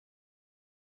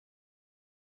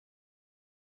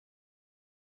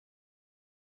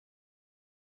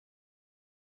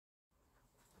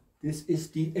This is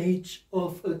the age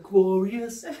of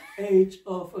Aquarius, age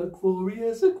of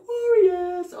Aquarius,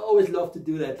 Aquarius. I always love to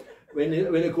do that when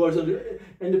Aquarius,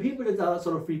 and the people that are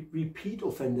sort of repeat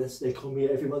offenders, they come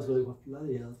here every month going, what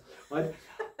bloody hell, right?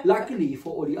 Luckily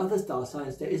for all the other star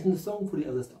signs, there isn't a song for the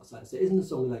other star signs. There isn't a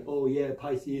song like, oh yeah,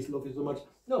 Pisces, love you so much.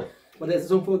 No, but there's a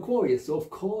song for Aquarius, so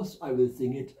of course I will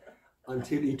sing it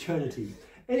until eternity.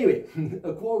 Anyway,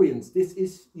 Aquarians, this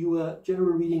is your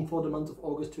general reading for the month of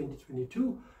August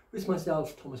 2022 with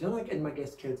myself, Thomas Janak, and my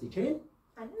guest, Kelsey Kane.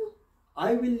 Hello.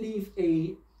 I will leave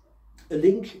a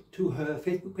link to her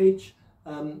Facebook page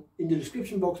in the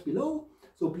description box below.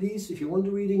 So please, if you want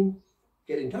the reading,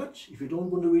 get in touch. If you don't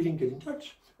want the reading, get in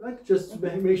touch. Right? Just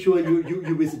make sure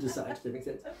you visit the site. That makes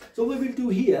sense. So what we'll do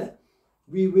here,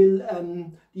 we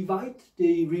will divide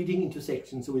the reading into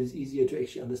sections so it's easier to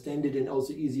actually understand it and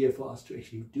also easier for us to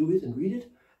actually do it and read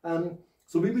it.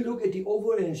 So we will look at the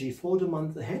overall energy for the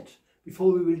month ahead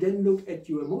before we will then look at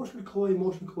your emotional core.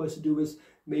 Emotional core has to do with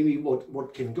maybe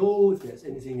what can go, if there's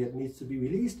anything that needs to be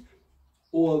released,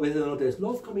 or whether or not there's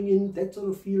love coming in, that sort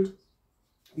of field.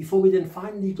 Before we then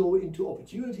finally go into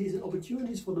opportunities, and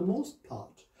opportunities for the most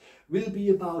part will be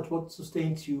about what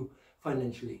sustains you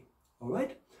financially. All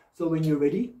right? So when you're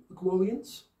ready,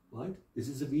 Aquarians, right? This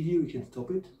is a video, you can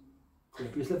stop it,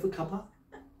 grab yourself a cuppa,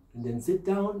 and then sit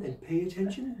down and pay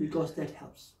attention because that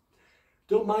helps.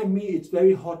 Don't mind me, it's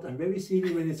very hot. I'm very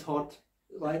silly when it's hot,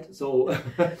 right? So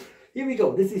here we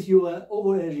go. This is your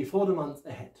overall energy for the month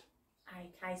ahead.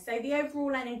 Okay, so the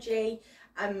overall energy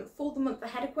for the month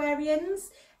ahead, Aquarians,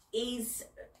 is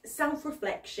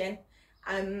self-reflection.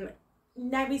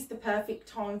 Now is the perfect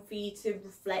time for you to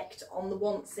reflect on the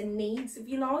wants and needs of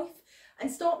your life and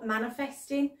start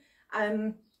manifesting,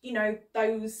 you know,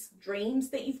 those dreams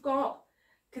that you've got.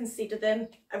 Consider them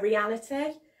a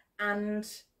reality, and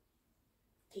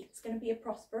it's going to be a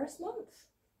prosperous month.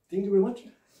 Thank you very much.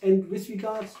 And with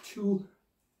regards to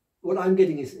what I'm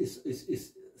getting is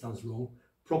sounds wrong.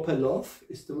 Proper love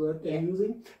is the word they're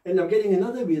using. And I'm getting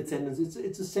another weird sentence.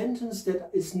 It's a sentence that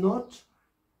is not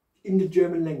in the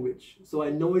German language. So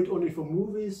I know it only from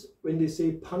movies when they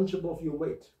say punch above your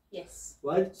weight. Yes.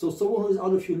 Right? So someone who is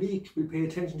out of your league will pay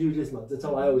attention to you this month. That's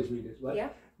how I always read it, right? Yeah.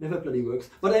 Never bloody works.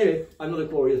 But anyway, I'm not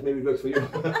Aquarius, maybe it works for you.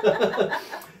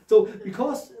 So,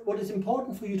 because what is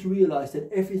important for you to realize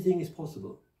that everything is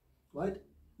possible, right?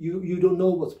 You don't know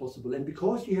what's possible. And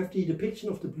because you have the depiction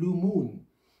of the blue moon,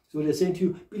 so they're saying to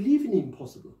you, believe in the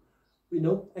impossible, you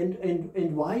know,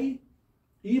 and why?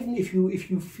 Even if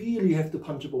you feel you have to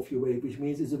punch above your weight, which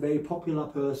means it's a very popular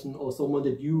person or someone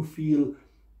that you feel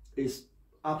is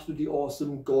absolutely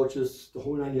awesome, gorgeous, the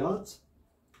whole 9 yards,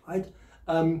 right?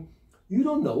 You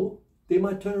don't know. They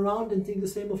might turn around and think the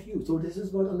same of you. So this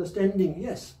is about understanding,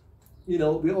 yes, you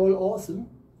know, we're all awesome,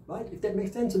 right? If that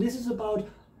makes sense. So this is about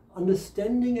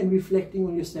understanding and reflecting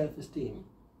on your self-esteem,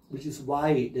 which is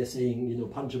why they're saying, you know,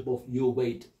 punch above your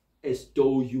weight as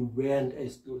though you weren't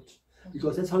as good.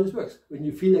 Because that's how this works. When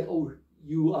you feel like, oh,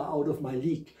 you are out of my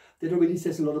league, that already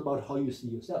says a lot about how you see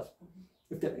yourself,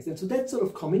 if that makes sense. So that's sort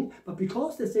of coming, but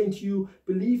because they're saying to you,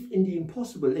 believe in the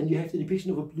impossible, and you have the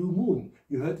depiction of a blue moon.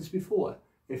 You heard this before,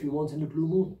 everyone's in a blue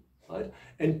moon, right?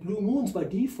 And blue moons by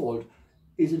default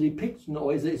is a depiction,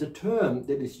 or is a term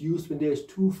that is used when there's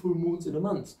 2 full moons in a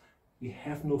month. We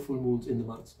have no full moons in the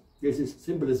month. This is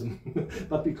symbolism.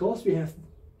 But because we have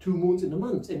 2 moons in a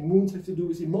month, and moons have to do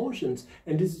with emotions,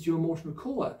 and this is your emotional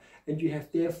core, and you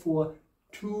have therefore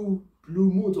 2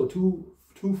 blue moons, or two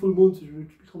full moons,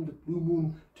 which become the blue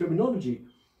moon terminology.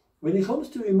 When it comes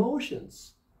to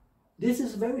emotions, this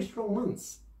is a very strong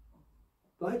month,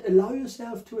 right? Allow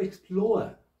yourself to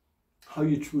explore how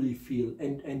you truly feel,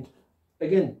 and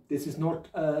again, this is not,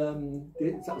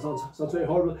 it sounds very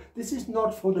horrible, this is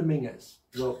not for the mingers.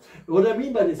 No. What I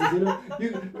mean by this is, you know,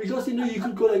 because you know, you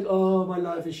could go like, oh, my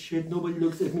life is shit, nobody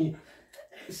looks at me.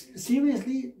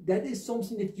 Seriously, that is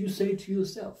something that you say to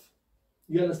yourself.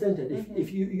 You understand that?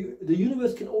 If the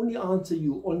universe can only answer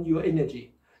you on your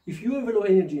energy. If you have a low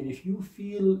energy, and if you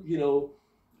feel, you know,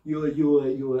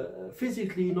 you're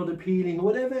physically not appealing, or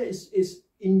whatever is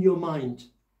in your mind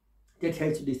that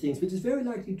tells you these things, which is very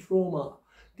likely trauma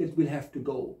that will have to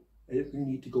go, it will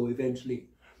need to go eventually.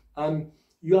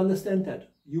 You understand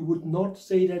that. You would not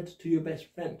say that to your best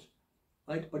friend,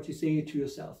 right? But you say it to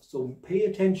yourself. So pay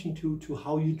attention to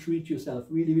how you treat yourself.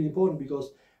 Really, really important,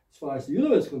 because as far as the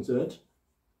universe is concerned,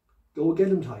 go get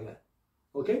them, tiger.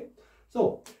 Okay?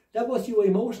 So that was your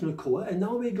emotional core, and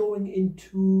now we're going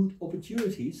into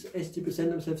opportunities as they present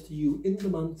themselves to you in the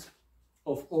month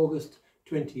of August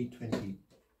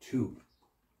 2022.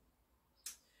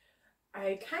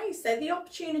 Okay, so the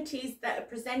opportunities that are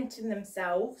presenting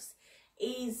themselves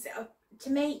is, to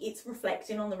me, it's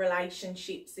reflecting on the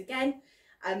relationships again.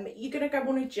 You're going to go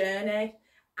on a journey,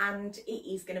 and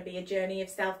it is going to be a journey of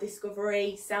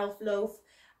self-discovery, self-love.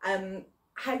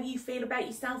 How you feel about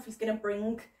yourself is going to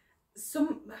bring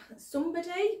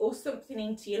somebody or something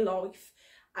into your life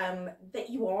that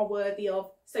you are worthy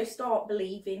of. So start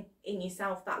believing in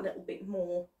yourself that little bit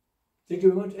more. Thank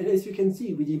you very much. And as you can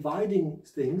see, we're dividing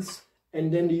things,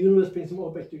 and then the universe brings them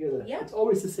all back together. Yeah. It's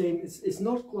always the same. It's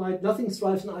not quite, nothing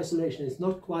thrives in isolation. It's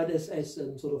not quite as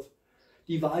sort of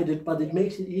divided, but it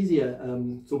makes it easier,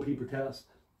 so people tell us.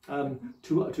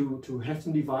 To have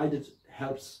them divided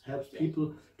helps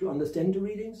people to understand the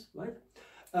readings, right?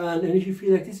 And if you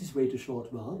feel like this is way too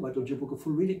short, well, why don't you book a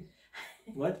full reading,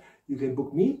 right? You can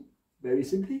book me, very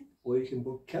simply, or you can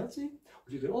book Kelsey.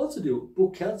 What you can also do,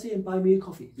 book Kelsey and buy me a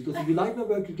coffee. Because if you like my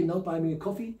work, you can now buy me a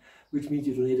coffee, which means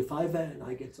you donate a $5 and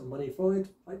I get some money for it,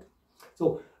 right?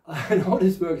 So, and how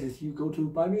this works is you go to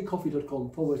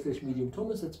buymeacoffee.com/Medium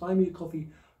Thomas. That's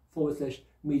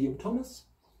buymeacoffee.com/Medium Thomas.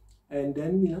 And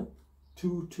then, you know,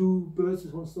 two birds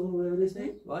with one stone, whatever they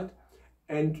say, right?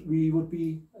 And we would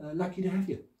be lucky to have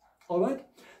you. All right?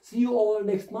 See you all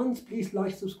next month. Please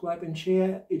like, subscribe, and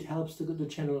share. It helps the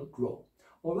channel grow.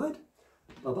 All right?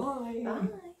 Bye-bye.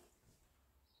 Bye.